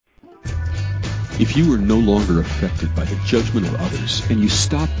If you are no longer affected by the judgment of others and you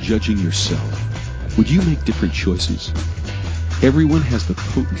stop judging yourself, would you make different choices? Everyone has the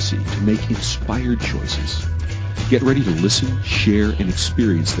potency to make inspired choices. Get ready to listen, share, and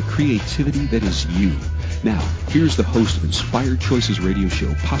experience the creativity that is you. Now, here's the host of Inspired Choices Radio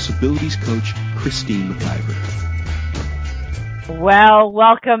Show, Possibilities Coach, Christine McIver. Well,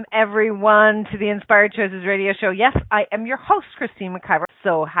 welcome everyone to the Inspired Choices Radio Show. Yes, I am your host, Christine McIver.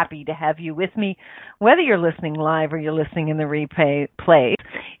 So happy to have you with me, whether you're listening live or you're listening in the replay.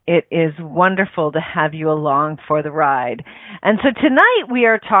 It is wonderful to have you along for the ride. And so tonight we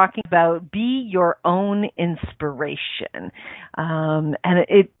are talking about be your own inspiration.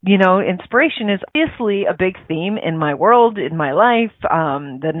 Inspiration is obviously a big theme in my world, in my life.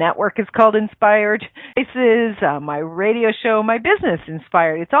 The network is called Inspired Choices. My radio show, my business,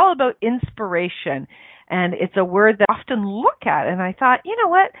 Inspired. It's all about inspiration. And it's a word that I often look at. And I thought, you know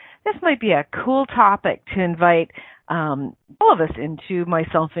what? This might be a cool topic to invite all of us into,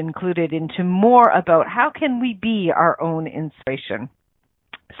 myself included, into more about how can we be our own inspiration.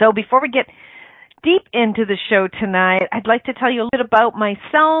 So before we get deep into the show tonight, I'd like to tell you a little bit about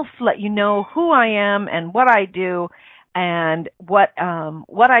myself, let you know who I am and what I do and what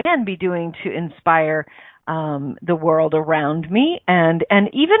I can be doing to inspire the world around me and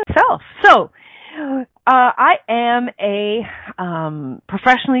even myself. So I am a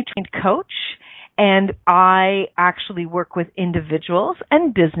professionally trained coach, and I actually work with individuals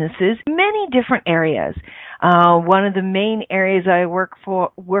and businesses in many different areas. One of the main areas I work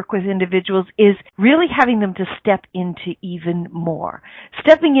with individuals is really having them to step into even more,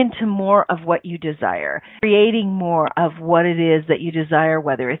 stepping into more of what you desire, creating more of what it is that you desire,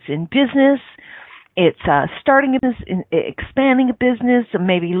 whether it's in business, it's starting a business, expanding a business, and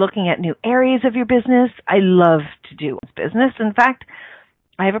maybe looking at new areas of your business. I love to do business. In fact,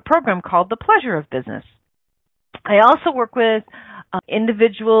 I have a program called The Pleasure of Business. I also work with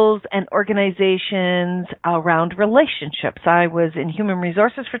individuals and organizations around relationships. I was in human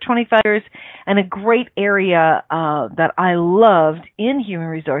resources for 25 years, and a great area that I loved in human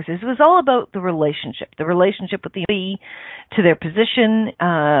resources was all about the relationship with the employee, to their position,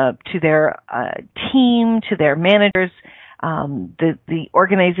 to their team, to their managers, the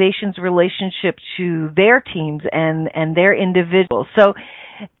organization's relationship to their teams and their individuals. So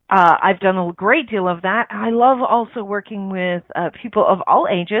I've done a great deal of that. I love also working with people of all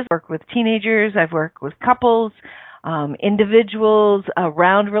ages. I work with teenagers. I've worked with couples, individuals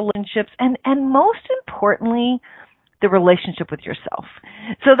around relationships, and most importantly, the relationship with yourself.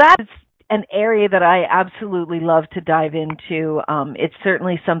 So that's an area that I absolutely love to dive into. It's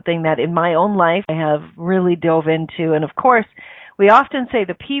certainly something that in my own life I have really dove into. And of course, we often say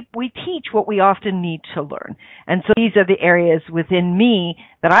we teach what we often need to learn. And so these are the areas within me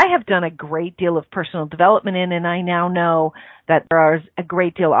that I have done a great deal of personal development in, and I now know that there is a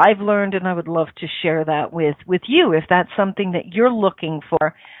great deal I've learned, and I would love to share that with you. If that's something that you're looking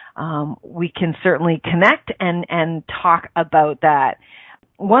for, we can certainly connect and talk about that.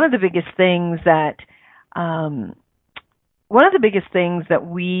 One of the biggest things that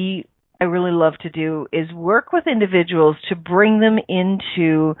I really love to do is work with individuals to bring them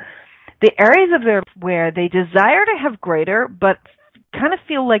into the areas of their where they desire to have greater, but kind of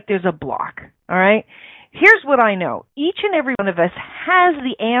feel like there's a block. All right. Here's what I know. Each and every one of us has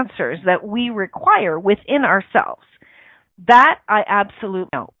the answers that we require within ourselves. That I absolutely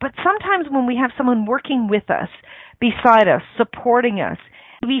know. But sometimes when we have someone working with us, beside us, supporting us,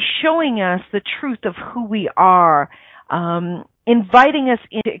 maybe showing us the truth of who we are, inviting us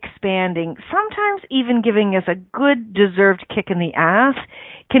into expanding, sometimes even giving us a good deserved kick in the ass,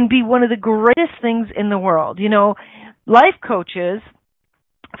 can be one of the greatest things in the world. You know, life coaches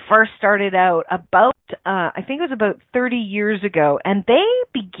first started out about, I think it was about 30 years ago, and they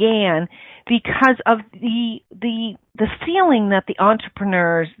began because of the ceiling that the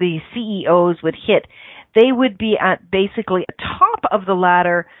entrepreneurs, the CEOs would hit. They would be at basically the top of the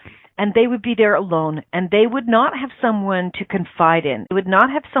ladder, and they would be there alone, and they would not have someone to confide in. They would not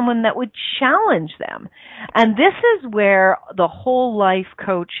have someone that would challenge them. And this is where the whole life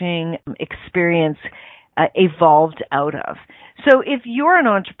coaching experience evolved out of. So if you're an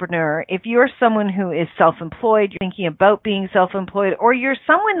entrepreneur, if you're someone who is self-employed, you're thinking about being self-employed, or you're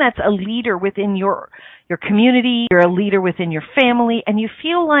someone that's a leader within your community, you're a leader within your family, and you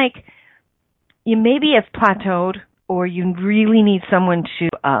feel like you maybe have plateaued, or you really need someone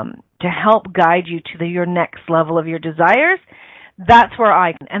to help guide you to your next level of your desires, that's where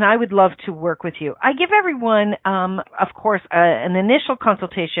I would love to work with you. I give everyone, of course, an initial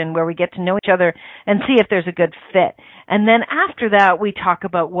consultation where we get to know each other and see if there's a good fit. And then after that, we talk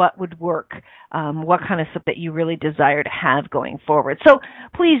about what would work, what kind of stuff that you really desire to have going forward. So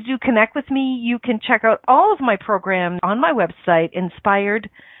please do connect with me. You can check out all of my programs on my website,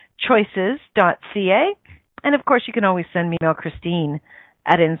 inspiredchoices.ca. And of course, you can always send me an email,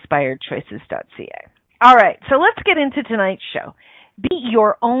 Christine@inspiredchoices.ca. All right, so let's get into tonight's show. Be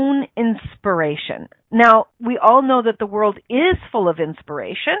your own inspiration. Now, we all know that the world is full of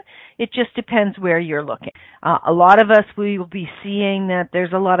inspiration. It just depends where you're looking. A lot of us, we will be seeing that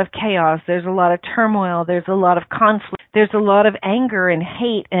there's a lot of chaos, there's a lot of turmoil, there's a lot of conflict, there's a lot of anger and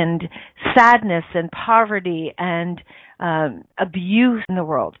hate and sadness and poverty and abuse in the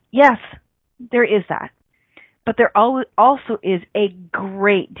world. Yes, there is that. But there also is a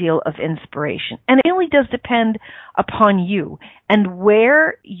great deal of inspiration. And it really does depend upon you and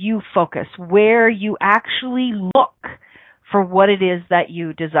where you focus, where you actually look for what it is that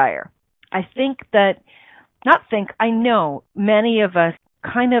you desire. I know many of us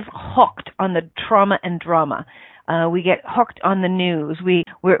kind of hooked on the trauma and drama. We get hooked on the news. We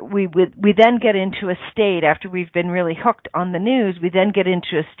then get into a state, after we've been really hooked on the news, we then get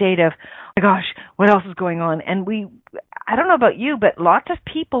into a state of, oh my gosh, what else is going on? And I don't know about you, but lots of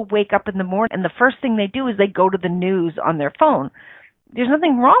people wake up in the morning and the first thing they do is they go to the news on their phone. There's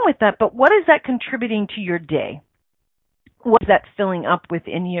nothing wrong with that, but what is that contributing to your day? What is that filling up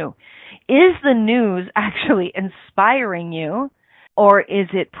within you? Is the news actually inspiring you? Or is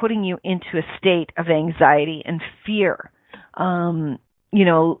it putting you into a state of anxiety and fear?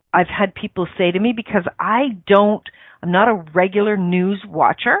 I've had people say to me, because I'm not a regular news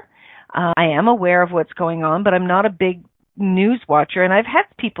watcher. I am aware of what's going on, but I'm not a big news watcher. And I've had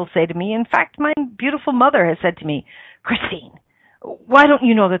people say to me, in fact, my beautiful mother has said to me, Christine, why don't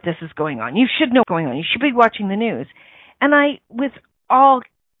you know that this is going on? You should know what's going on. You should be watching the news. And I, with all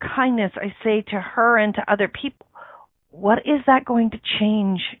kindness, I say to her and to other people, what is that going to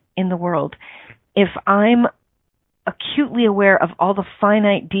change in the world if I'm acutely aware of all the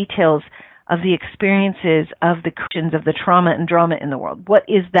finite details of the experiences of the Christians, of the trauma and drama in the world? What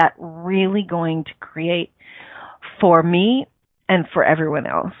is that really going to create for me and for everyone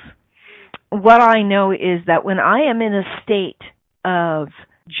else? What I know is that when I am in a state of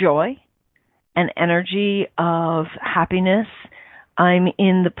joy and energy, of happiness, I'm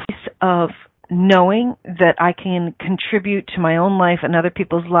in the place of knowing that I can contribute to my own life and other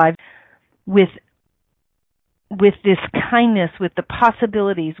people's lives with this kindness, with the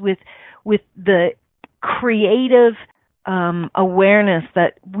possibilities, with the creative awareness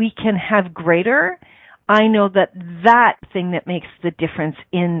that we can have greater. I know that thing that makes the difference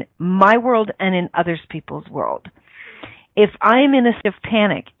in my world and in other people's world. If I'm in a state of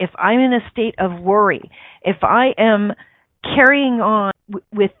panic, if I'm in a state of worry, if I am carrying on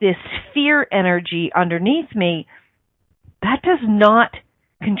with this fear energy underneath me, that does not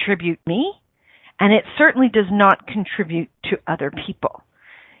contribute me, and it certainly does not contribute to other people.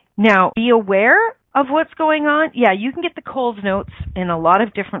 Now, be aware of what's going on. Yeah, you can get the Coles Notes in a lot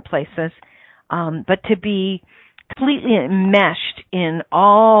of different places, but to be completely enmeshed in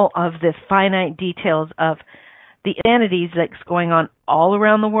all of the finite details of the entities that's going on all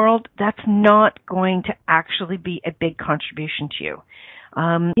around the world, that's not going to actually be a big contribution to you.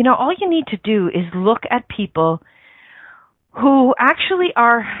 All you need to do is look at people who actually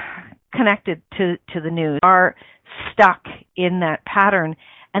are connected to the news, are stuck in that pattern,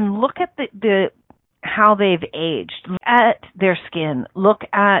 and look at the how they've aged. Look at their skin. Look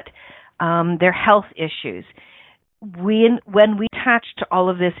at their health issues. When we attach to all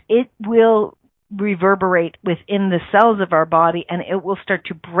of this, it will reverberate within the cells of our body, and it will start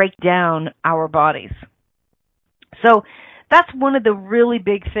to break down our bodies. So that's one of the really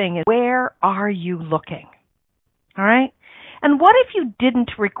big things. Where are you looking? All right? And what if you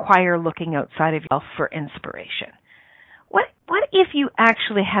didn't require looking outside of yourself for inspiration? What if you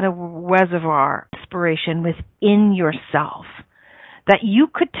actually had a reservoir of inspiration within yourself that you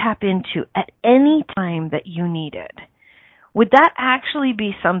could tap into at any time that you needed? Would that actually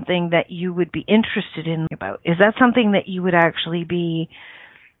be something that you would be interested in about? Is that something that you would actually be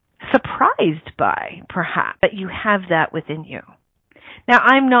surprised by, perhaps, that you have that within you? Now,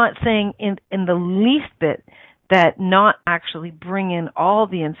 I'm not saying in the least bit that not actually bring in all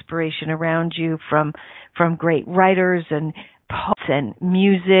the inspiration around you from great writers and poets and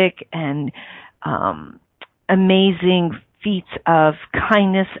music and amazing feats of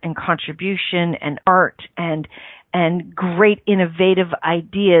kindness and contribution and art and great innovative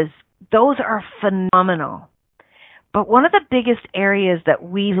ideas. Those are phenomenal. But one of the biggest areas that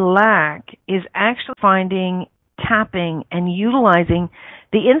we lack is actually finding, tapping, and utilizing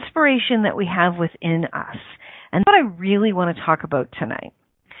the inspiration that we have within us. And what I really want to talk about tonight.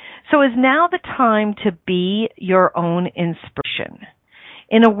 So is now the time to be your own inspiration?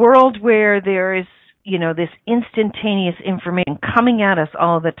 In a world where there is, this instantaneous information coming at us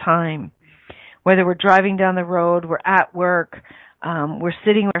all the time, whether we're driving down the road, we're at work, we're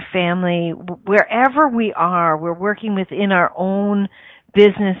sitting with our family, wherever we are, we're working within our own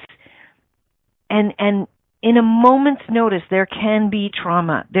business. And in a moment's notice, there can be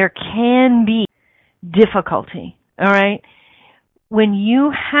trauma. There can be difficulty. All right? When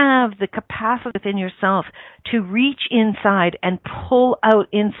you have the capacity within yourself to reach inside and pull out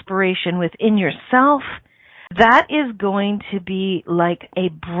inspiration within yourself, that is going to be like a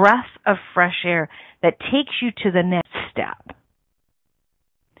breath of fresh air that takes you to the next step.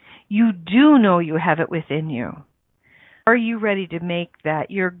 You do know you have it within you. Are you ready to make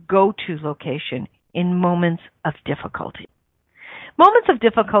that your go-to location in moments of difficulty? Moments of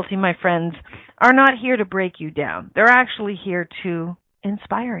difficulty, my friends, are not here to break you down. They're actually here to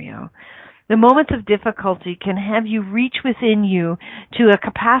inspire you. The moments of difficulty can have you reach within you to a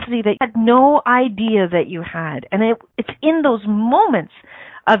capacity that you had no idea that you had. And it's in those moments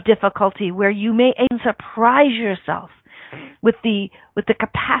of difficulty where you may surprise yourself with the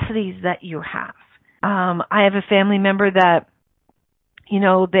capacities that you have. I have a family member that,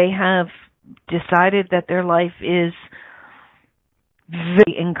 they have decided that their life is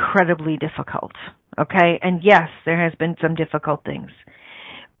very incredibly difficult. Okay? And yes, there has been some difficult things.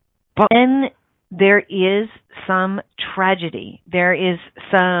 But then there is some tragedy. There is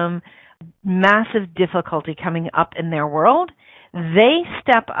some massive difficulty coming up in their world. They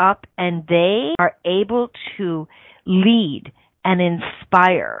step up and they are able to lead and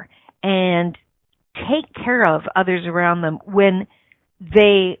inspire and take care of others around them when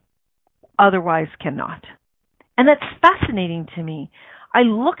they otherwise cannot. And that's fascinating to me. I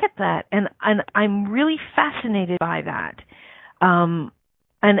look at that and I'm really fascinated by that.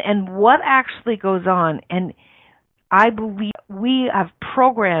 And what actually goes on. And I believe we have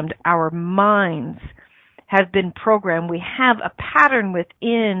programmed, our minds have been programmed. We have a pattern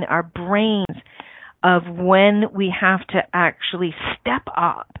within our brains of when we have to actually step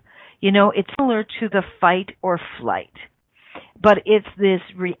up. It's similar to the fight or flight. But it's this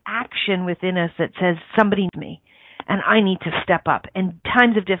reaction within us that says, somebody needs me, and I need to step up. In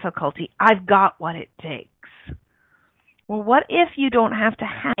times of difficulty, I've got what it takes. Well, what if you don't have to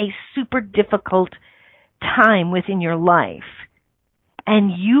have a super difficult time within your life,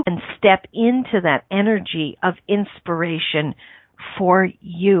 and you can step into that energy of inspiration for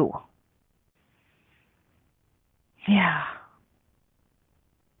you? Yeah.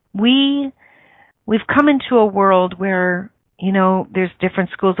 We've come into a world where, there's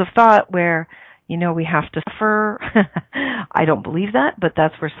different schools of thought where, we have to suffer. I don't believe that, but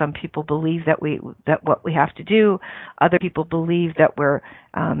that's where some people believe that what we have to do. Other people believe that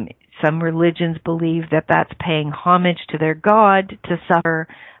some religions believe that that's paying homage to their God to suffer.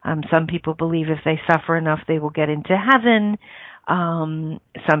 Some people believe if they suffer enough, they will get into heaven.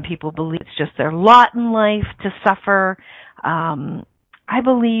 Some people believe it's just their lot in life to suffer. I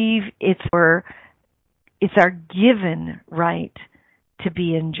believe it's our given right to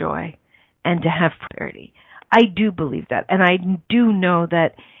be in joy and to have prosperity. I do believe that. And I do know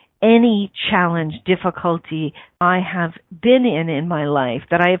that any challenge, difficulty I have been in my life,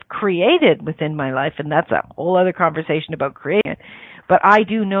 that I have created within my life, and that's a whole other conversation about creating it, but I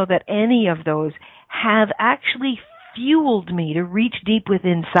do know that any of those have actually fueled me to reach deep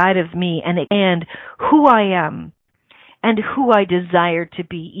within inside of me and who I am and who I desire to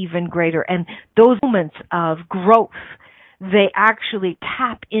be even greater. And those moments of growth, they actually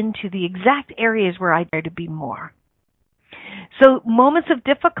tap into the exact areas where I desire to be more. So moments of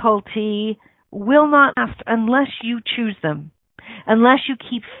difficulty will not last unless you choose them, unless you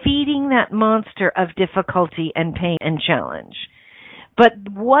keep feeding that monster of difficulty and pain and challenge. But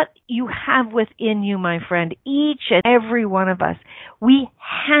what you have within you, my friend, each and every one of us, we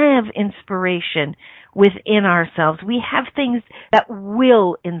have inspiration within ourselves. We have things that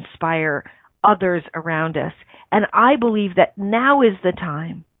will inspire others around us. And I believe that now is the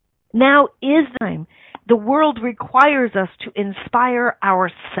time. Now is the time. The world requires us to inspire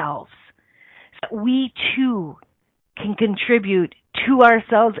ourselves so that we too can contribute to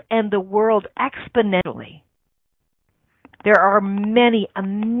ourselves and the world exponentially. There are many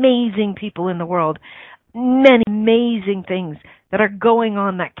amazing people in the world, many amazing things that are going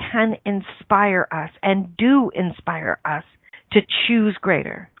on that can inspire us and do inspire us to choose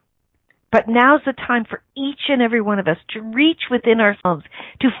greater. But now's the time for each and every one of us to reach within ourselves,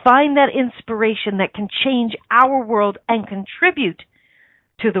 to find that inspiration that can change our world and contribute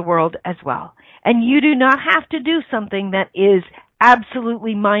to the world as well. And you do not have to do something that is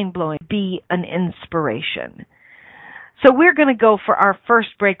absolutely mind-blowing. Be an inspiration. So we're going to go for our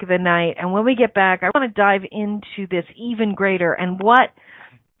first break of the night, and when we get back, I want to dive into this even greater and what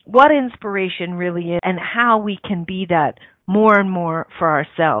inspiration really is and how we can be that more and more for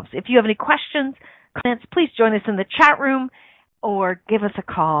ourselves. If you have any questions, comments, please join us in the chat room or give us a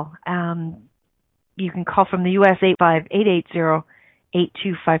call. You can call from the U.S.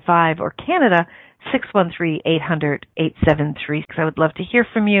 858-880-8255 or Canada 613-800-873. I would love to hear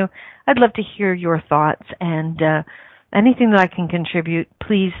from you. I'd love to hear your thoughts, and anything that I can contribute,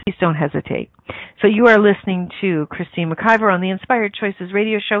 please don't hesitate. So you are listening to Christine McIver on the Inspired Choices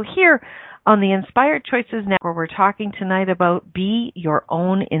radio show here on the Inspired Choices Network, where we're talking tonight about Be Your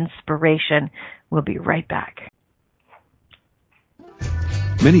Own Inspiration. We'll be right back.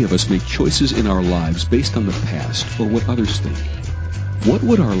 Many of us make choices in our lives based on the past or what others think. What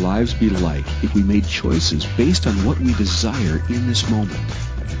would our lives be like if we made choices based on what we desire in this moment?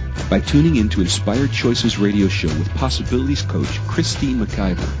 By tuning in to Inspired Choices radio show with Possibilities Coach Christine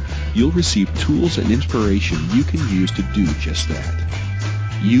McIver, you'll receive tools and inspiration you can use to do just that.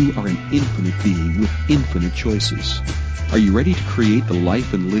 You are an infinite being with infinite choices. Are you ready to create the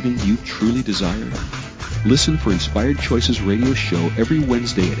life and living you truly desire? Listen for Inspired Choices radio show every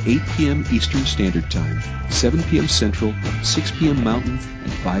Wednesday at 8 p.m. Eastern Standard Time, 7 p.m. Central, 6 p.m. Mountain,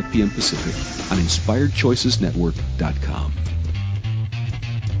 and 5 p.m. Pacific on InspiredChoicesNetwork.com.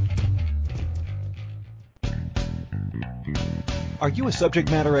 Are you a subject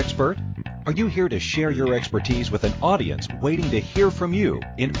matter expert? Are you here to share your expertise with an audience waiting to hear from you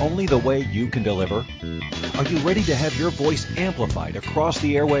in only the way you can deliver? Are you ready to have your voice amplified across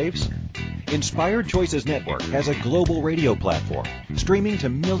the airwaves? Inspired Choices Network has a global radio platform streaming to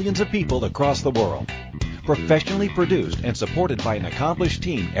millions of people across the world. Professionally produced and supported by an accomplished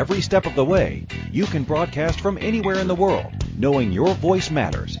team every step of the way, you can broadcast from anywhere in the world, knowing your voice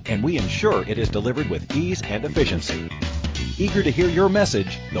matters, and we ensure it is delivered with ease and efficiency. Eager to hear your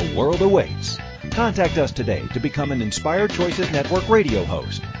message, the world awaits. Contact us today to become an Inspired Choices Network radio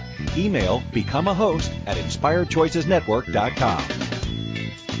host. Email becomeahost@inspiredchoicesnetwork.com.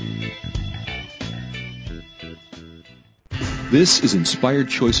 This is Inspired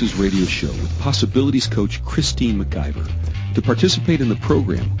Choices Radio Show with Possibilities Coach Christine McIver. To participate in the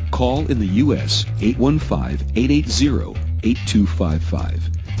program, call in the U.S.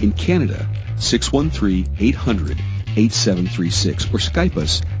 815-880-8255. In Canada, 613-800-8736. Or Skype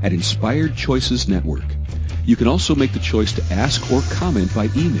us at Inspired Choices Network. You can also make the choice to ask or comment by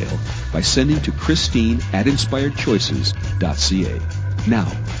email by sending to Christine@InspiredChoices.ca.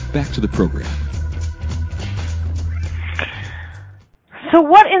 Now, back to the program. So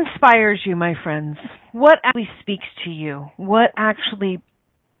what inspires you, my friends? What actually speaks to you? What actually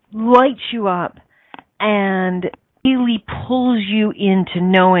lights you up and really pulls you into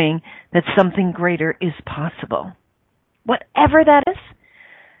knowing that something greater is possible? Whatever that is,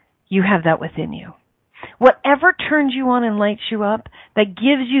 you have that within you. Whatever turns you on and lights you up, that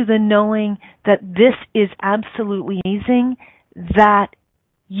gives you the knowing that this is absolutely amazing, that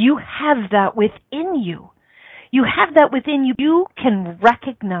you have that within you. You have that within you. You can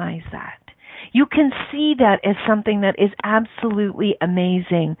recognize that. You can see that as something that is absolutely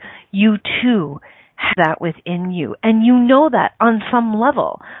amazing. You too have that within you. And you know that on some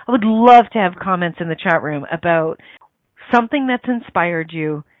level. I would love to have comments in the chat room about something that's inspired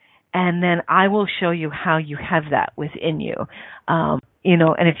you, and then I will show you how you have that within you. And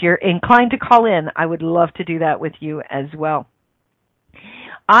if you're inclined to call in, I would love to do that with you as well.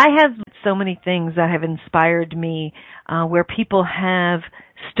 I have so many things that have inspired me where people have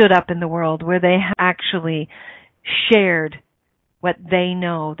stood up in the world, where they have actually shared what they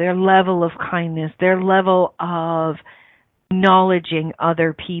know, their level of kindness, their level of acknowledging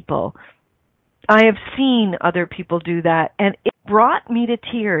other people. I have seen other people do that, and it brought me to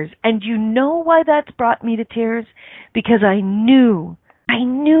tears. And you know why that's brought me to tears? Because I knew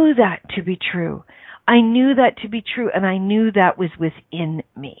that to be true. I knew that to be true, and I knew that was within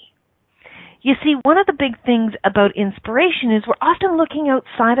me. You see, one of the big things about inspiration is we're often looking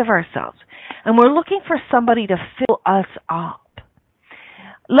outside of ourselves, and we're looking for somebody to fill us up.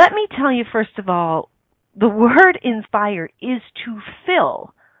 Let me tell you, first of all, the word inspire is to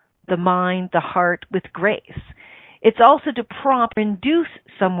fill the mind, the heart with grace. It's also to prompt or induce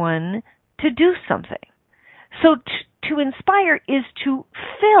someone to do something. So to inspire is to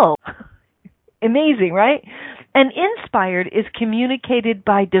fill. Amazing, right? And inspired is communicated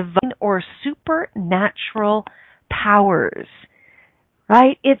by divine or supernatural powers,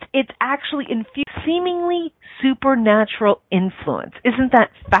 right? It's actually seemingly supernatural influence. Isn't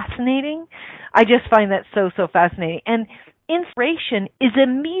that fascinating? I just find that so fascinating. And inspiration is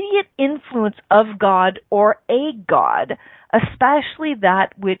immediate influence of God or a God, especially that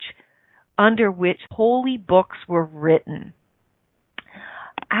which under which holy books were written.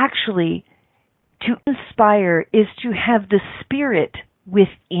 Actually, to inspire is to have the Spirit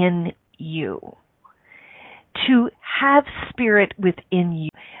within you. To have Spirit within you.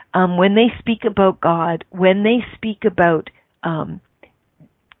 When they speak about God, when they speak about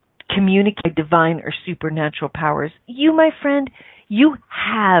communicate divine or supernatural powers, you, my friend, you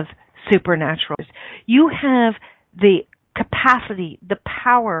have supernatural powers. You have the capacity, the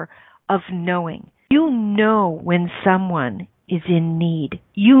power of knowing. You know when someone is in need.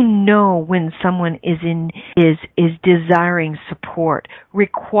 You know when someone is desiring support,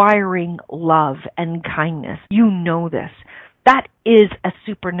 requiring love and kindness. You know this. That is a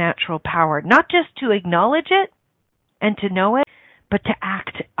supernatural power, not just to acknowledge it and to know it, but to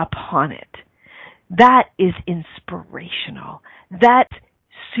act upon it. That is inspirational. That's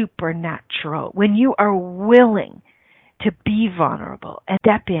supernatural. When you are willing to be vulnerable and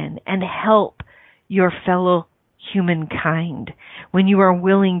step in and help your fellow humankind, when you are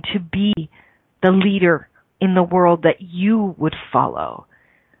willing to be the leader in the world that you would follow.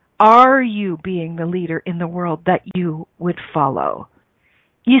 Are you being the leader in the world that you would follow?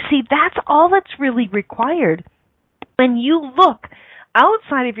 You see, that's all that's really required. When you look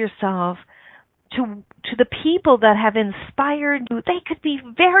outside of yourself to the people that have inspired you, they could be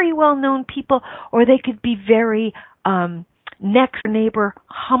very well-known people, or they could be very next neighbor,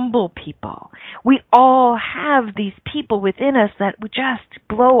 humble people. We all have these people within us that would just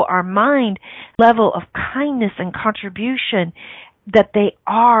blow our mind, level of kindness and contribution that they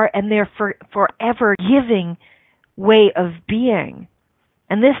are, and they're forever giving way of being.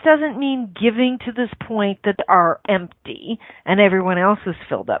 And this doesn't mean giving to this point that are empty and everyone else is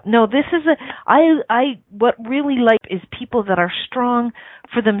filled up. No, this is what really like is people that are strong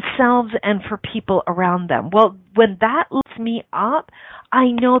for themselves and for people around them. Well, when that lifts me up,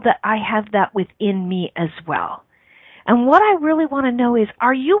 I know that I have that within me as well. And what I really want to know is,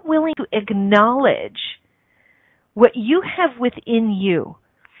 are you willing to acknowledge what you have within you?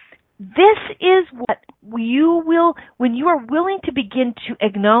 This is what you will, when you are willing to begin to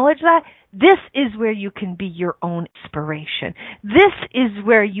acknowledge that, this is where you can be your own inspiration. This is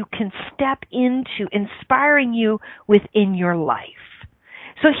where you can step into inspiring you within your life.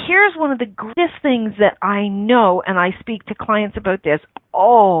 So here's one of the greatest things that I know, and I speak to clients about this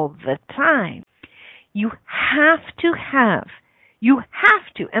all the time. You have to,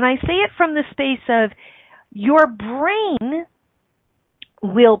 and I say it from the space of your brain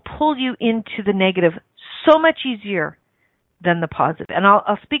will pull you into the negative so much easier than the positive. And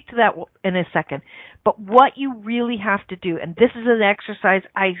I'll speak to that in a second. But what you really have to do, and this is an exercise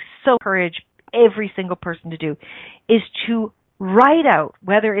I so encourage every single person to do, is to write out,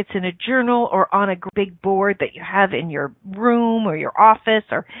 whether it's in a journal or on a big board that you have in your room or your office,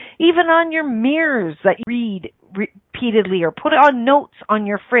 or even on your mirrors that you read repeatedly, or put on notes on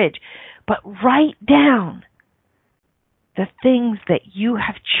your fridge. But write down the things that you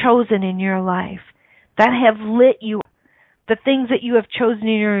have chosen in your life that have lit you up, the things that you have chosen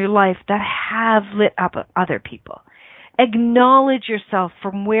in your life that have lit up other people. Acknowledge yourself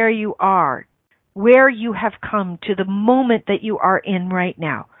from where you are, where you have come to the moment that you are in right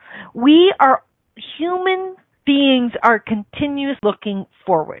now. We are human beings, are continuous looking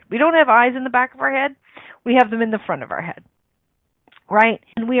forward. We don't have eyes in the back of our head. We have them in the front of our head. Right?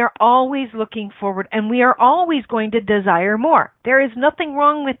 And we are always looking forward, and we are always going to desire more. There is nothing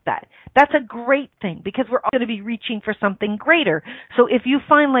wrong with that. That's a great thing, because we're all going to be reaching for something greater. So if you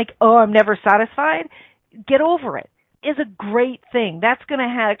find like, oh, I'm never satisfied, get over it. It's a great thing. That's going to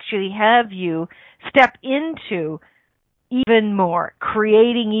actually have you step into even more,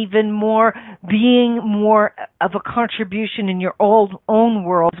 creating even more, being more of a contribution in your own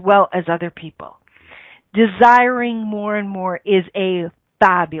world as well as other people. Desiring more and more is a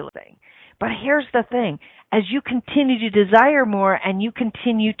fabulous thing. But here's the thing. As you continue to desire more, and you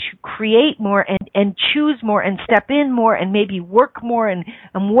continue to create more and choose more and step in more and maybe work more and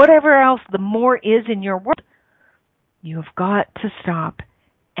whatever else the more is in your world, you've got to stop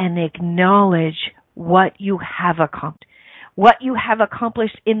and acknowledge what you have accomplished. What you have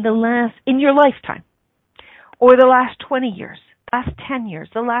accomplished in your lifetime, or the last 20 years. Last 10 years,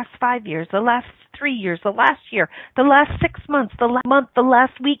 the last 5 years, the last 3 years, the last year, the last 6 months, the last month, the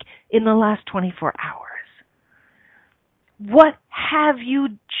last week, in the last 24 hours. What have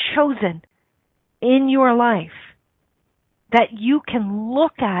you chosen in your life that you can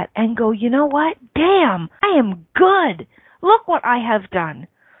look at and go, you know what? Damn, I am good. Look what I have done.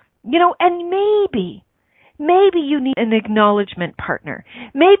 And maybe you need an acknowledgement partner.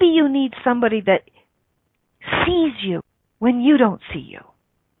 Maybe you need somebody that sees you when you don't see you.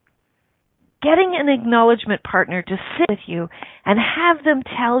 Getting an acknowledgement partner to sit with you and have them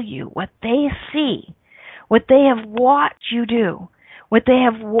tell you what they see, what they have watched you do, what they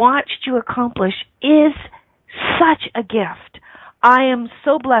have watched you accomplish is such a gift. I am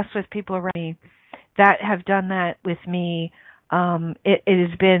so blessed with people around me that have done that with me. It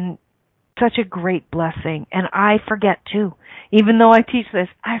has been such a great blessing, and I forget too. Even though I teach this,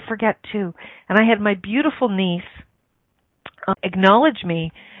 I forget too. And I had my beautiful niece acknowledge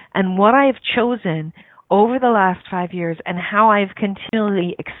me and what I have chosen over the last 5 years and how I've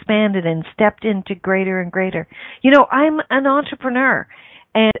continually expanded and stepped into greater and greater. I'm an entrepreneur,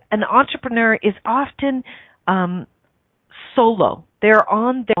 and an entrepreneur is often solo. They're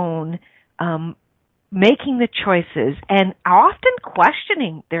on their own, making the choices and often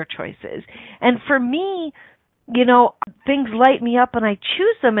questioning their choices. And for me, things light me up and I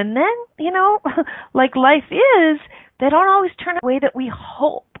choose them. And then, like life is, they don't always turn out the way that we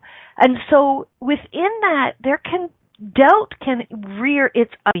hope. And so within that, doubt can rear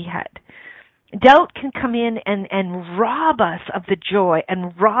its ugly head. Doubt can come in and rob us of the joy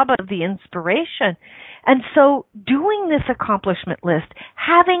and rob us of the inspiration. And so doing this accomplishment list,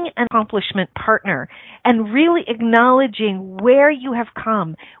 having an accomplishment partner, and really acknowledging where you have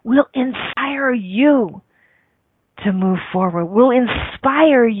come will inspire you to move forward, will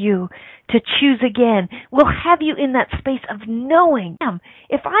inspire you to choose again, will have you in that space of knowing,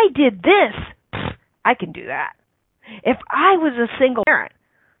 if I did this, I can do that. If I was a single parent,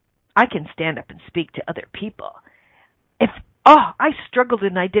 I can stand up and speak to other people. If I struggled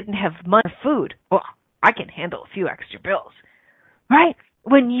and I didn't have money for food, I can handle a few extra bills. Right?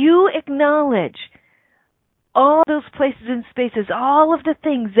 When you acknowledge all those places and spaces, all of the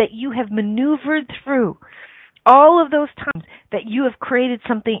things that you have maneuvered through, all of those times that you have created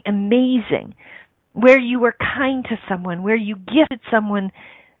something amazing, where you were kind to someone, where you gifted someone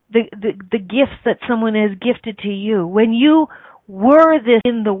the gifts that someone has gifted to you, when you were this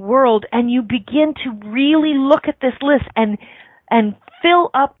in the world and you begin to really look at this list and fill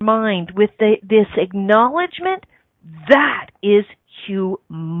up mind with this acknowledgement, that is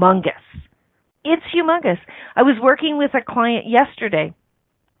humongous. It's humongous. I was working with a client yesterday,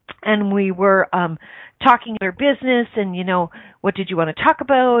 and we were talking about her business and, what did you want to talk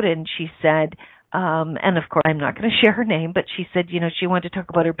about? And she said, and of course I'm not going to share her name, but she said, she wanted to talk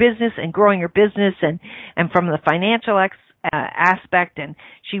about her business and growing her business and from the financial aspect, and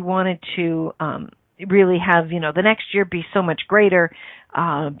she wanted to really have, the next year be so much greater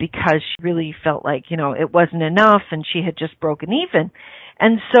because she really felt like, it wasn't enough and she had just broken even.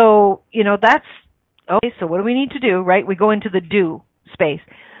 And so, that's, okay, so what do we need to do, right? We go into the do space.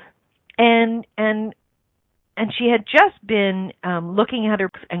 And she had just been looking at her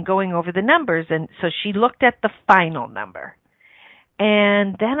and going over the numbers, and so she looked at the final number.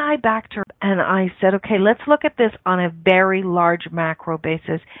 And then I backed her and I said, okay, let's look at this on a very large macro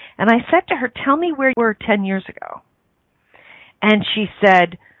basis. And I said to her, tell me where you were 10 years ago. And she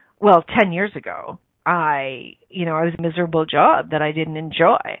said, well, 10 years ago, I was a miserable job that I didn't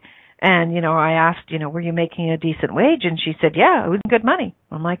enjoy. And, I asked, were you making a decent wage? And she said, yeah, it was good money.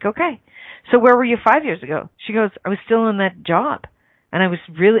 I'm like, okay. So where were you 5 years ago? She goes, I was still in that job. And I was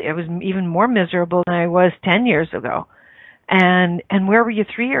even more miserable than I was 10 years ago. And where were you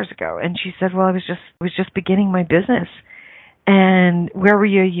 3 years ago? And she said, well, I was just beginning my business. And where were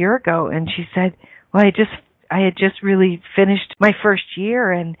you a year ago? And she said, well, I had just really finished my first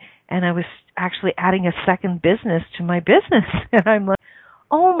year and I was actually adding a second business to my business. And I'm like,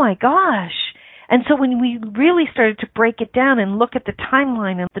 oh my gosh. And so when we really started to break it down and look at the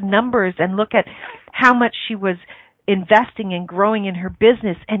timeline and the numbers and look at how much she was investing and growing in her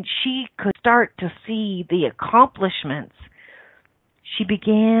business, and she could start to see the accomplishments, she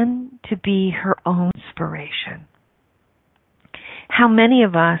began to be her own inspiration. How many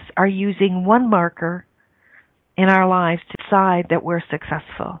of us are using one marker in our lives to decide that we're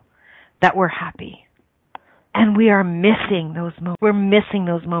successful, that we're happy, and we are missing those moments. We're missing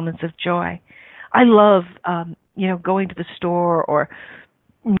those moments of joy. I love, going to the store or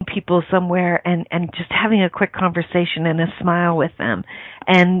people somewhere and just having a quick conversation and a smile with them,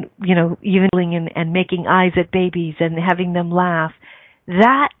 and even and making eyes at babies and having them laugh.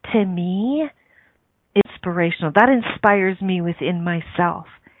 That to me is inspirational. That inspires me within myself,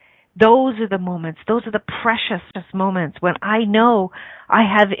 Those are the moments, those are the precious moments when I know I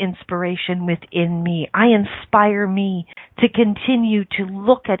have inspiration within me. I inspire me to continue to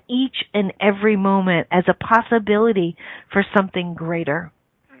look at each and every moment as a possibility for something greater.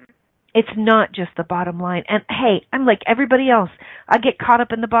 It's not just the bottom line. And hey, I'm like everybody else. I get caught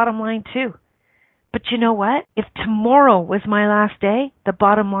up in the bottom line too. But you know what? If tomorrow was my last day, the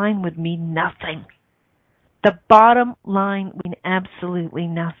bottom line would mean nothing. The bottom line would mean absolutely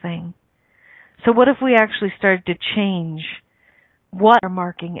nothing. So what if we actually started to change what we're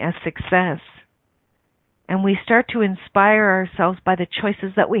marking as success? And we start to inspire ourselves by the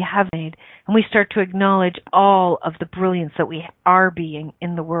choices that we have made. And we start to acknowledge all of the brilliance that we are being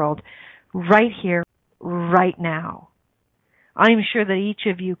in the world right here, right now. I'm sure that each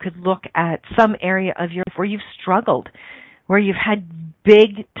of you could look at some area of your life where you've struggled, where you've had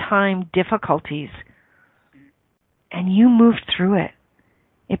big time difficulties, and you moved through it.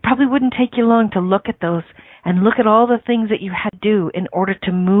 It probably wouldn't take you long to look at those and look at all the things that you had to do in order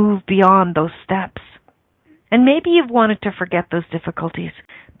to move beyond those steps. And maybe you've wanted to forget those difficulties,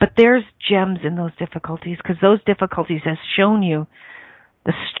 but there's gems in those difficulties, because those difficulties has shown you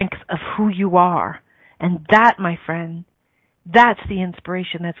the strength of who you are. And that, my friend, that's the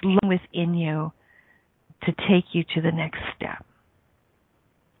inspiration that's within you to take you to the next step.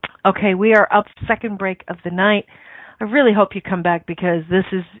 Okay, we are up second break of the night. I really hope you come back, because this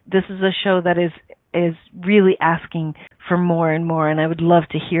is a show that is really asking for more and more, and I would love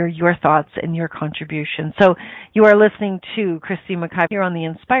to hear your thoughts and your contribution. So you are listening to Christine McIver here on the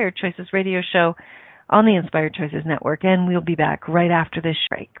Inspired Choices radio show on the Inspired Choices Network, and we'll be back right after this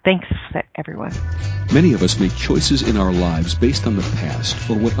break. Thanks, everyone. Many of us make choices in our lives based on the past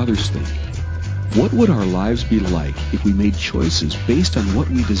or what others think. What would our lives be like if we made choices based on what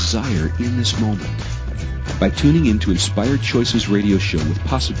we desire in this moment? By tuning in to Inspired Choices radio show with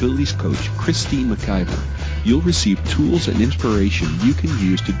Possibilities Coach Christine McIver, you'll receive tools and inspiration you can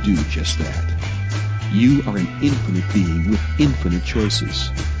use to do just that. You are an infinite being with infinite choices.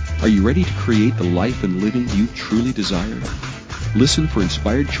 Are you ready to create the life and living you truly desire? Listen for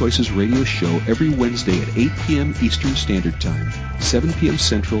Inspired Choices radio show every Wednesday at 8 p.m. Eastern Standard Time, 7 p.m.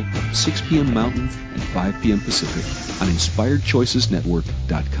 Central, 6 p.m. Mountain, and 5 p.m. Pacific on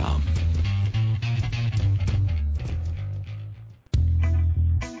InspiredChoicesNetwork.com.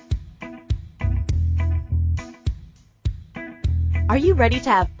 Are you ready to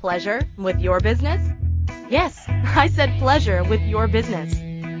have pleasure with your business? Yes, I said pleasure with your business.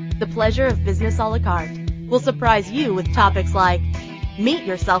 The Pleasure of Business a la carte will surprise you with topics like meet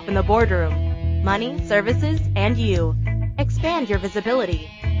yourself in the boardroom, money, services, and you. Expand your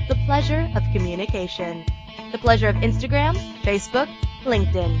visibility. The pleasure of communication. The pleasure of Instagram, Facebook,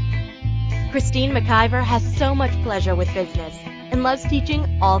 LinkedIn. Christine McIver has so much pleasure with business and loves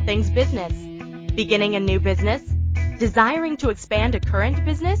teaching all things business. Beginning a new business? Desiring to expand a current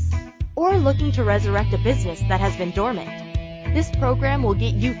business? Or looking to resurrect a business that has been dormant? This program will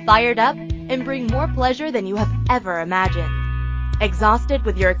get you fired up and bring more pleasure than you have ever imagined. Exhausted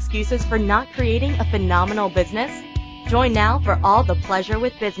with your excuses for not creating a phenomenal business? Join now for all the pleasure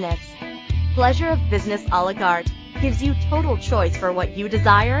with business. Pleasure of Business a la carte gives you total choice for what you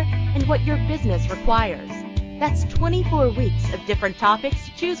desire and what your business requires. That's 24 weeks of different topics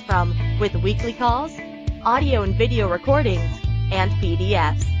to choose from, with weekly calls, audio and video recordings, and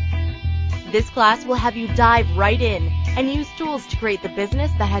PDFs. This class will have you dive right in and use tools to create the business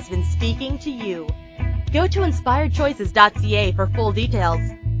that has been speaking to you. Go to inspiredchoices.ca for full details,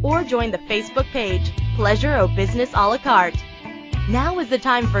 or join the Facebook page, Pleasure of Business a la carte. Now is the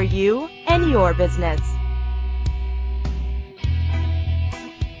time for you and your business.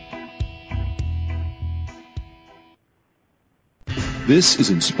 This is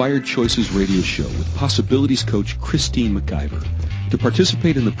Inspired Choices radio show with Possibilities Coach Christine McIver. To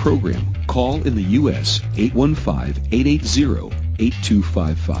participate in the program, call in the U.S.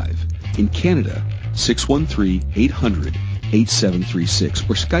 815-880-8255. In Canada, 613-800-8736,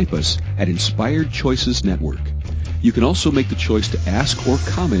 or Skype us at Inspired Choices Network. You can also make the choice to ask or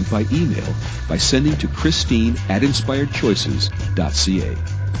comment by email by sending to Christine@InspiredChoices.ca.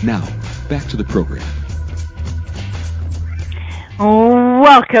 Now, back to the program.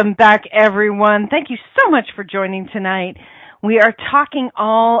 Welcome back, everyone. Thank you so much for joining tonight. We are talking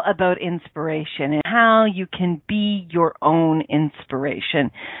all about inspiration and how you can be your own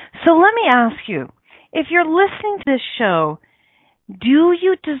inspiration. So let me ask you, if you're listening to this show, do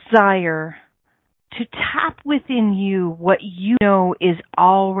you desire to tap within you what you know is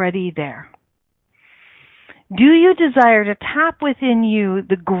already there? Do you desire to tap within you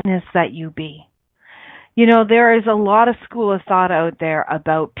the greatness that you be? You know, there is a lot of school of thought out there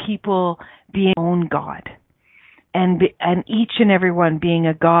about people being their own God, and each and every one being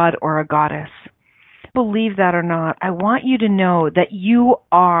a god or a goddess. Believe that or not, I want you to know that you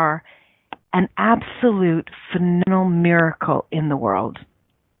are an absolute phenomenal miracle in the world.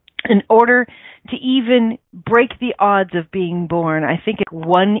 In order to even break the odds of being born, I think it's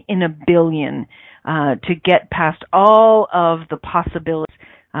 1 in a billion to get past all of the possibilities.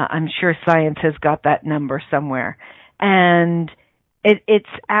 I'm sure science has got that number somewhere. And it's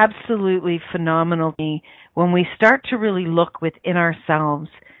absolutely phenomenal to me when we start to really look within ourselves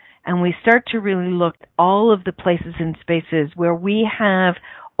and we start to really look at all of the places and spaces where we have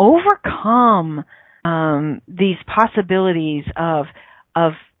overcome these possibilities of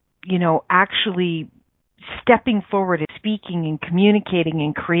actually stepping forward and speaking and communicating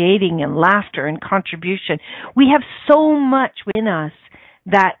and creating and laughter and contribution. We have so much within us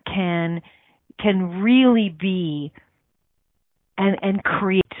that can really be and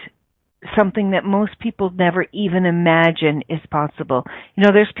create something that most people never even imagine is possible. You know,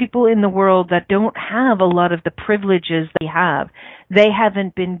 there's people in the world that don't have a lot of the privileges they have. They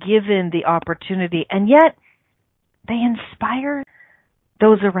haven't been given the opportunity, and yet they inspire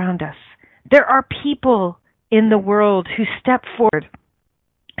those around us. There are people in the world who step forward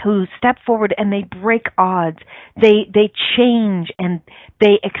and they break odds. They change and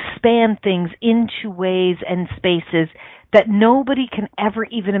they expand things into ways and spaces that nobody can ever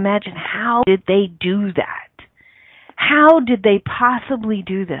even imagine. How did they do that? How did they possibly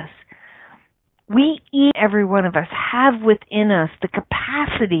do this? We, each and every one of us, have within us the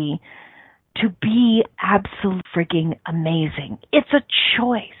capacity to be absolutely frigging amazing. It's a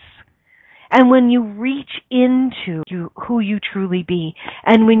choice. And when you reach into who you truly be,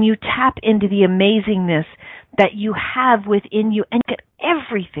 and when you tap into the amazingness that you have within you, and get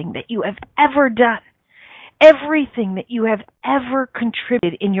everything that you have ever done, everything that you have ever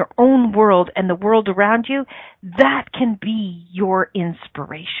contributed in your own world and the world around you, that can be your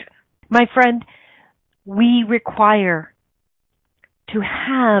inspiration. My friend, we require to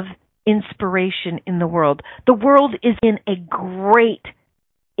have inspiration in the world. The world is in a great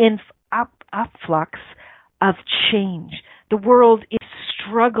upflux of change. The world is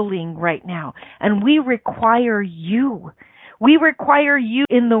struggling right now, and we require you. We require you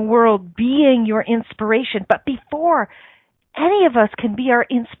in the world being your inspiration. But before any of us can be our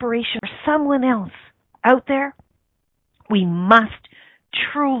inspiration for someone else out there, we must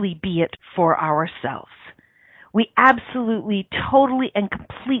truly be it for ourselves. We absolutely, totally, and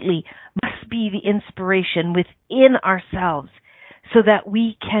completely must be the inspiration within ourselves so that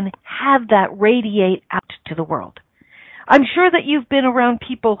we can have that radiate out to the world. I'm sure that you've been around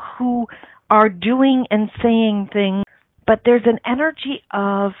people who are doing and saying things, but there's an energy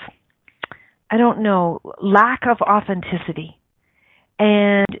of, lack of authenticity.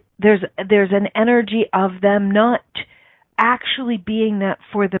 And there's an energy of them not actually being that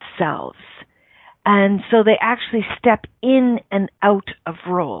for themselves. And so they actually step in and out of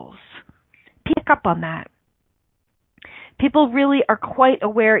roles. Pick up on that. People really are quite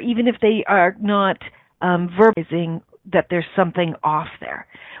aware, even if they are not verbalizing, that there's something off there.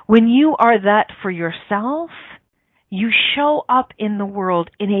 When you are that for yourself, you show up in the world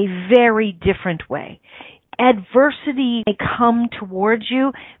in a very different way. Adversity may come towards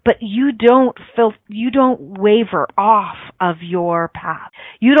you, but you don't waver off of your path.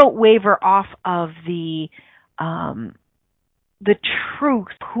 You don't waver off of the truth,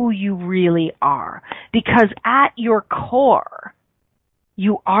 who you really are. Because at your core,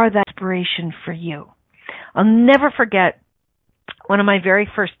 you are that inspiration for you. I'll never forget one of my very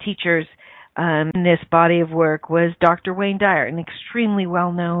first teachers in this body of work was Dr. Wayne Dyer, an extremely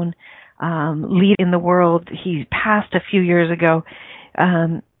well-known leader in the world. He passed a few years ago.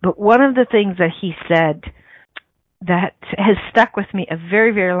 But one of the things that he said that has stuck with me a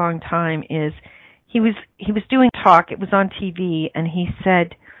very, very long time is he was doing a talk. It was on TV, and he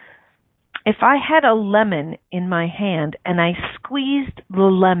said, if I had a lemon in my hand and I squeezed the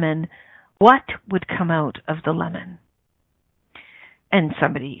lemon, what would come out of the lemon? And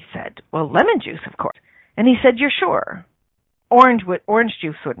somebody said, well, lemon juice, of course. And he said, you're sure? Orange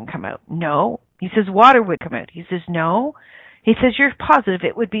juice wouldn't come out. No. He says, water would come out. He says, no. He says, you're positive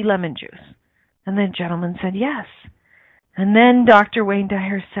it would be lemon juice? And the gentleman said, yes. And then Dr. Wayne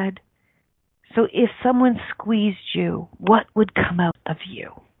Dyer said, so if someone squeezed you, what would come out of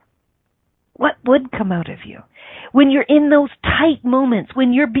you? What would come out of you? When you're in those tight moments,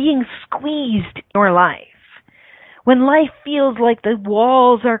 when you're being squeezed in your life, when life feels like the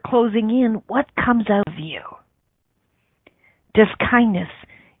walls are closing in, what comes out of you? Does kindness,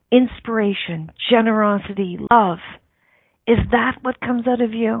 inspiration, generosity, love. Is that what comes out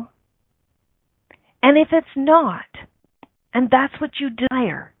of you? And if it's not, and that's what you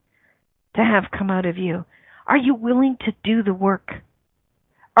desire to have come out of you, are you willing to do the work?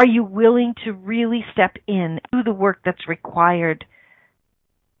 Are you willing to really step in, do the work that's required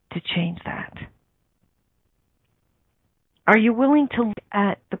to change that? Are you willing to look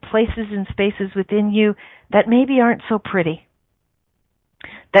at the places and spaces within you that maybe aren't so pretty,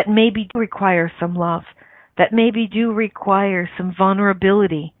 that maybe do require some love, that maybe do require some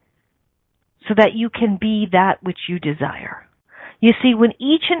vulnerability, so that you can be that which you desire? You see, when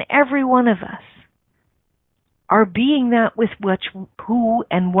each and every one of us are being that with who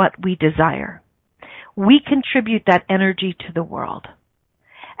and what we desire, we contribute that energy to the world.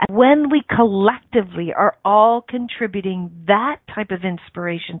 And when we collectively are all contributing that type of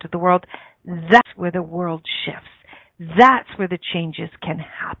inspiration to the world, that's where the world shifts. That's where the changes can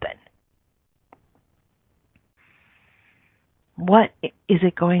happen. What is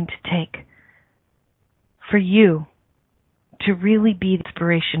it going to take for you to really be the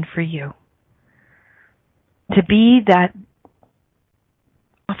inspiration for you? To be that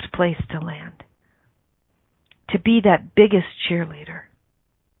soft place to land. To be that biggest cheerleader.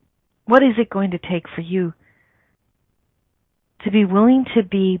 What is it going to take for you to be willing to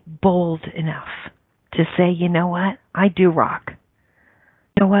be bold enough to say, you know what, I do rock.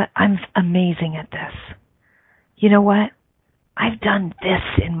 You know what, I'm amazing at this. You know what, I've done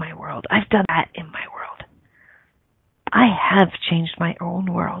this in my world. I've done that in my world. I have changed my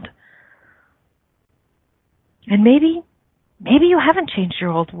own world. And maybe you haven't changed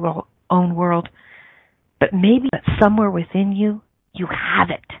your own world, but maybe somewhere within you, you have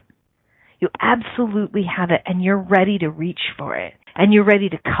it. You absolutely have it, and you're ready to reach for it. And you're ready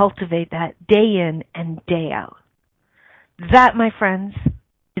to cultivate that day in and day out. That, my friends,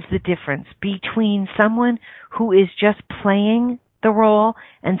 is the difference between someone who is just playing the role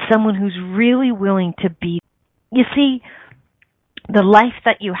and someone who's really willing to be. You see, the life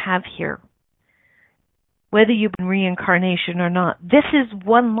that you have here, whether you've been reincarnation or not, this is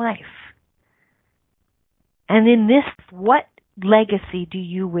one life. And in this, what legacy do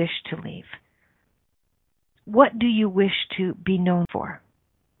you wish to leave? What do you wish to be known for?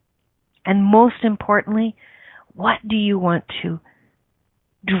 And most importantly, what do you want to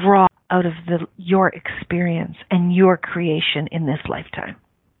draw out of your experience and your creation in this lifetime?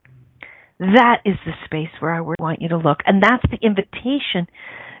 That is the space where I want you to look. And that's the invitation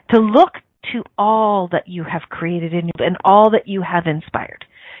to look to all that you have created in you and all that you have inspired.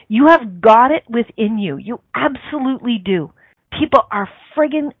 You have got it within you. You absolutely do. People are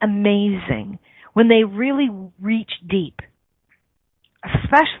friggin' amazing when they really reach deep,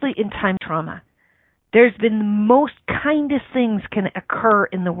 especially in time trauma. There's been the most kindest things can occur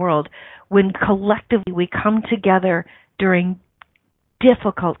in the world when collectively we come together during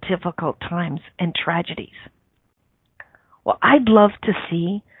difficult times and tragedies. Well, I'd love to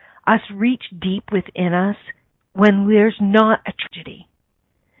see us reach deep within us when there's not a tragedy.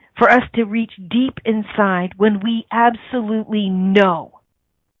 For us to reach deep inside when we absolutely know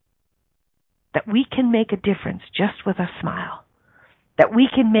that we can make a difference just with a smile. That we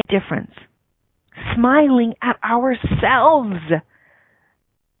can make a difference smiling at ourselves.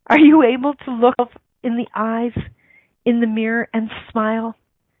 Are you able to look in the eyes, in the mirror, and smile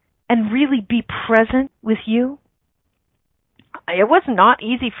and really be present with you? It was not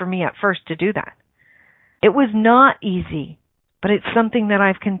easy for me at first to do that. It was not easy, but it's something that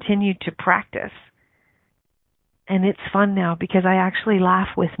I've continued to practice. And it's fun now because I actually laugh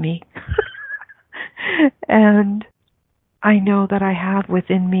with me. And I know that I have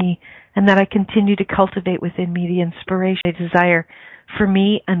within me and that I continue to cultivate within me the inspiration I desire for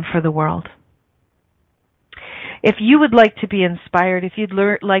me and for the world. If you would like to be inspired, if you'd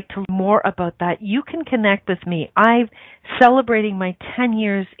like to learn more about that, you can connect with me. I'm celebrating my 10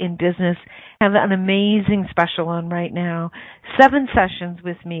 years in business. I have an amazing special on right now. 7 sessions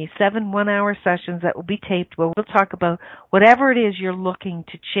with me, 7 one-hour sessions that will be taped where we'll talk about whatever it is you're looking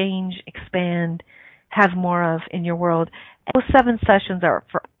to change, expand, have more of in your world. Those 7 sessions are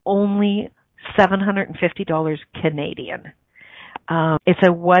for only $750 Canadian. It's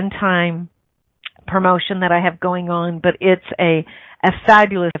a one-time promotion that I have going on, but it's a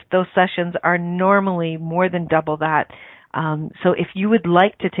fabulous. Those sessions are normally more than double that. So if you would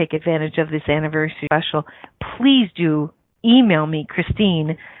like to take advantage of this anniversary special, please do email me,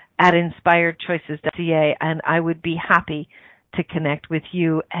 Christine, at inspiredchoices.ca, and I would be happy to connect with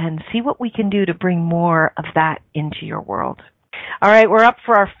you and see what we can do to bring more of that into your world. All right, we're up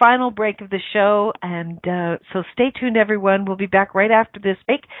for our final break of the show, and so stay tuned, everyone. We'll be back right after this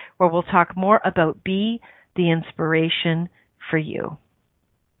break, where we'll talk more about Be the Inspiration for You.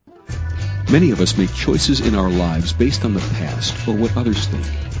 Many of us make choices in our lives based on the past or what others think.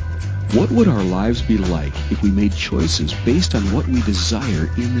 What would our lives be like if we made choices based on what we desire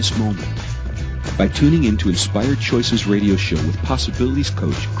in this moment? By tuning in to Inspired Choices radio show with Possibilities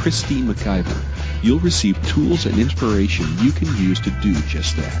Coach Christine McIver, you'll receive tools and inspiration you can use to do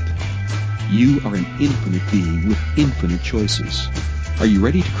just that. You are an infinite being with infinite choices. Are you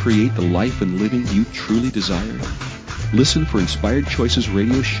ready to create the life and living you truly desire? Listen for Inspired Choices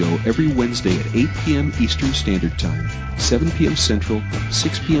radio show every Wednesday at 8 p.m. Eastern Standard Time, 7 p.m. Central,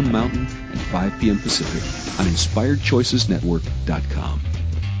 6 p.m. Mountain, and 5 p.m. Pacific on InspiredChoicesNetwork.com.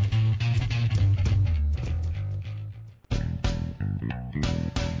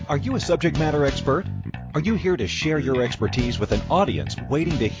 Are you a subject matter expert? Are you here to share your expertise with an audience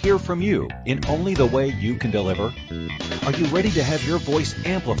waiting to hear from you in only the way you can deliver? Are you ready to have your voice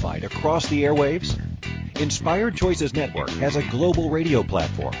amplified across the airwaves? Inspired Choices Network has a global radio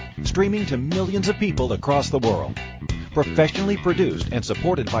platform streaming to millions of people across the world. Professionally produced and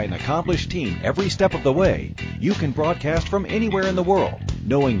supported by an accomplished team every step of the way, you can broadcast from anywhere in the world,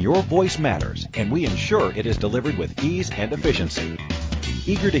 knowing your voice matters, and we ensure it is delivered with ease and efficiency.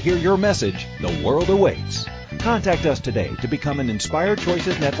 Eager to hear your message, the world awaits. Contact us today to become an Inspired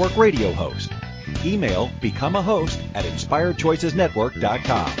Choices Network radio host. Email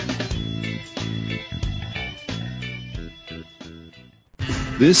becomeahost@inspiredchoicesnetwork.com.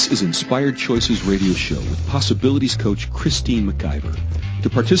 This is Inspired Choices Radio Show with Possibilities Coach Christine McIver. To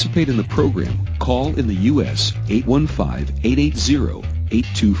participate in the program, call in the U.S.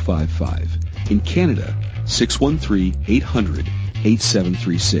 815-880-8255. In Canada,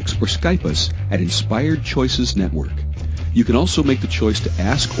 613-800-8736, or Skype us at Inspired Choices Network. You can also make the choice to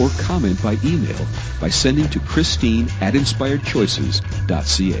ask or comment by email by sending to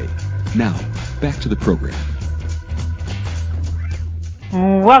Christine@InspiredChoices.ca. Now, back to the program.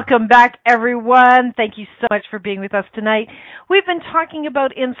 Welcome back, everyone. Thank you so much for being with us tonight. We've been talking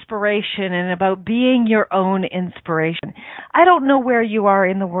about inspiration and about being your own inspiration. I don't know where you are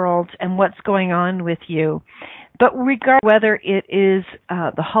in the world and what's going on with you, but regardless whether it is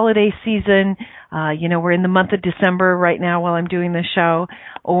the holiday season, we're in the month of December right now while I'm doing this show,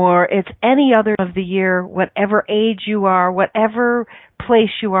 or it's any other of the year, whatever age you are, whatever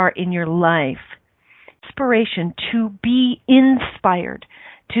place you are in your life, inspiration, to be inspired,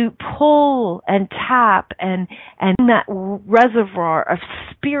 to pull and tap and that reservoir of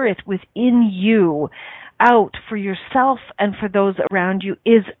spirit within you out for yourself and for those around you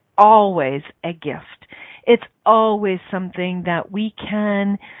is always a gift. It's always something that we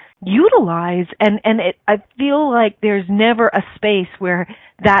can utilize, and I feel like there's never a space where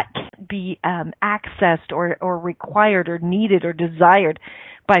that can't be accessed or required or needed or desired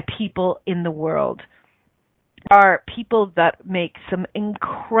by people in the world. Are people that make some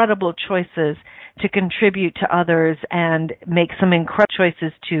incredible choices to contribute to others and make some incredible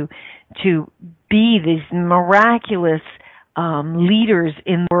choices to be these miraculous leaders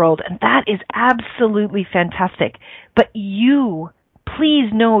in the world, and that is absolutely fantastic. But you,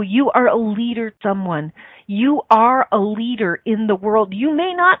 please know, you are a leader, someone. You are a leader in the world. You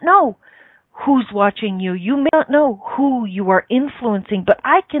may not know who's watching you. You may not know who you are influencing, but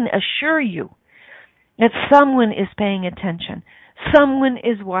I can assure you that someone is paying attention. Someone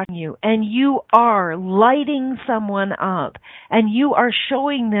is watching you, and you are lighting someone up, and you are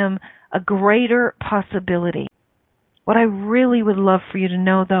showing them a greater possibility. What I really would love for you to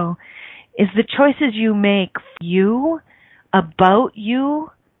know, though, is the choices you make for you, about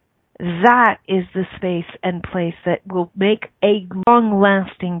you, that is the space and place that will make a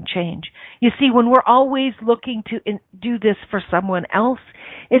long-lasting change. You see, when we're always looking to do this for someone else,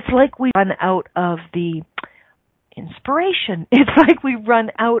 it's like we run out of the inspiration. It's like we run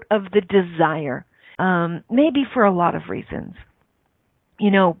out of the desire, maybe for a lot of reasons.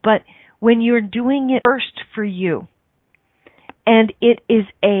 But when you're doing it first for you, and it is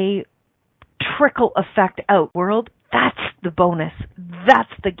a trickle effect out world, that's the bonus.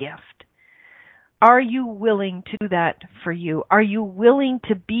 That's the gift. Are you willing to do that for you? Are you willing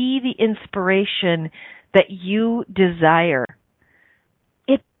to be the inspiration that you desire?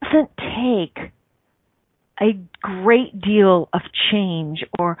 It doesn't take a great deal of change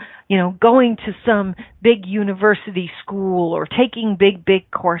or, going to some big university school or taking big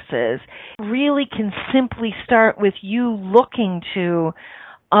courses. It really can simply start with you looking to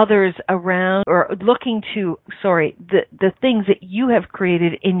others around, or looking to, the things that you have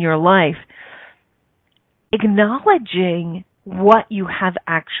created in your life, acknowledging what you have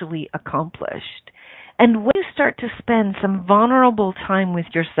actually accomplished. And when you start to spend some vulnerable time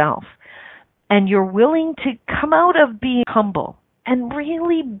with yourself, and you're willing to come out of being humble and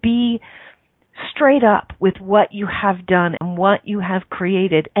really be straight up with what you have done and what you have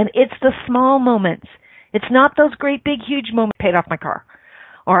created. And it's the small moments. It's not those great big huge moments. I paid off my car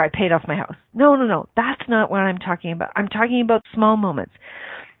or I paid off my house. No. That's not what I'm talking about. I'm talking about small moments.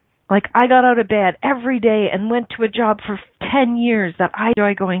 Like I got out of bed every day and went to a job for 10 years that I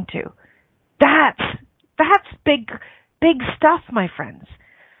enjoy going to. That's big stuff, my friends.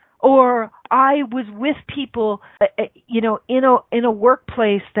 Or I was with people, in a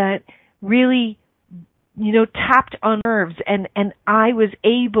workplace that really, tapped on nerves, and I was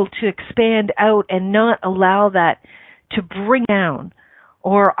able to expand out and not allow that to bring down.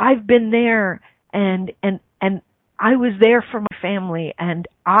 Or I've been there and I was there for my family, and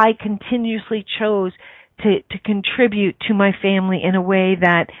I continuously chose to contribute to my family in a way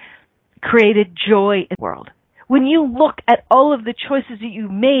that created joy in the world. When you look at all of the choices that you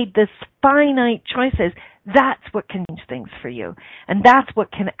made, the finite choices, that's what can change things for you. And that's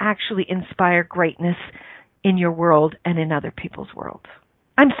what can actually inspire greatness in your world and in other people's worlds.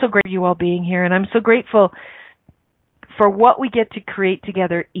 I'm so grateful for you all being here, and I'm so grateful for what we get to create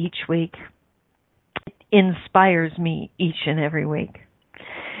together each week. It inspires me each and every week.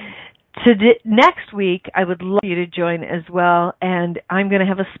 Next week, I would love you to join as well, and I'm going to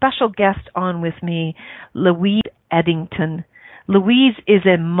have a special guest on with me, Louise Eddington. Louise is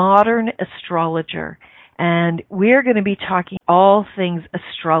a modern astrologer, and we're going to be talking all things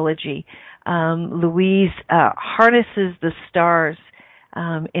astrology. Louise harnesses the stars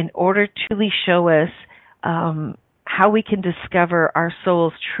in order to really show us how we can discover our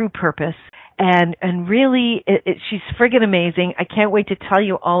soul's true purpose. And really, she's friggin' amazing. I can't wait to tell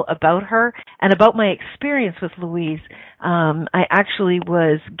you all about her and about my experience with Louise. I actually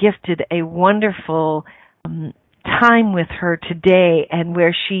was gifted a wonderful time with her today, and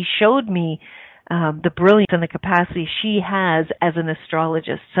where she showed me the brilliance and the capacity she has as an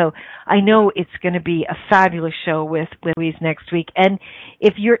astrologist. So I know it's going to be a fabulous show with Louise next week. And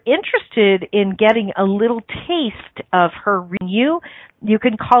if you're interested in getting a little taste of her reading, you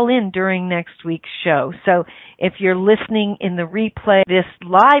can call in during next week's show. So if you're listening in the replay, this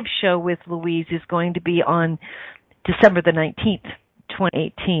live show with Louise is going to be on December the 19th.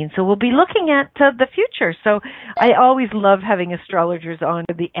 2018. So we'll be looking at the future. So I always love having astrologers on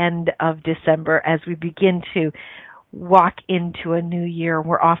at the end of December as we begin to walk into a new year.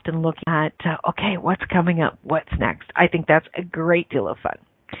 We're often looking at, okay, what's coming up? What's next? I think that's a great deal of fun.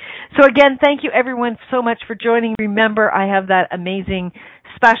 So again, thank you everyone so much for joining. Remember, I have that amazing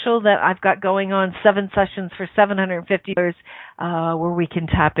special that I've got going on, 7 sessions for $750, where we can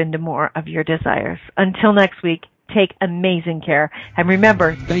tap into more of your desires. Until next week, take amazing care. And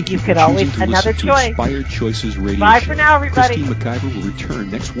remember, you could always another choice. Inspired Choices Radio Bye Show. for now, everybody. Christine McIver will return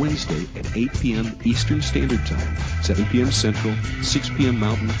next Wednesday at 8 p.m. Eastern Standard Time, 7 p.m. Central, 6 p.m.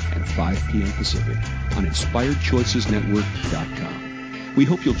 Mountain, and 5 p.m. Pacific on InspiredChoicesNetwork.com. We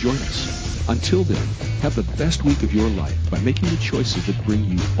hope you'll join us. Until then, have the best week of your life by making the choices that bring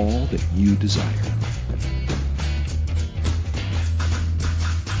you all that you desire.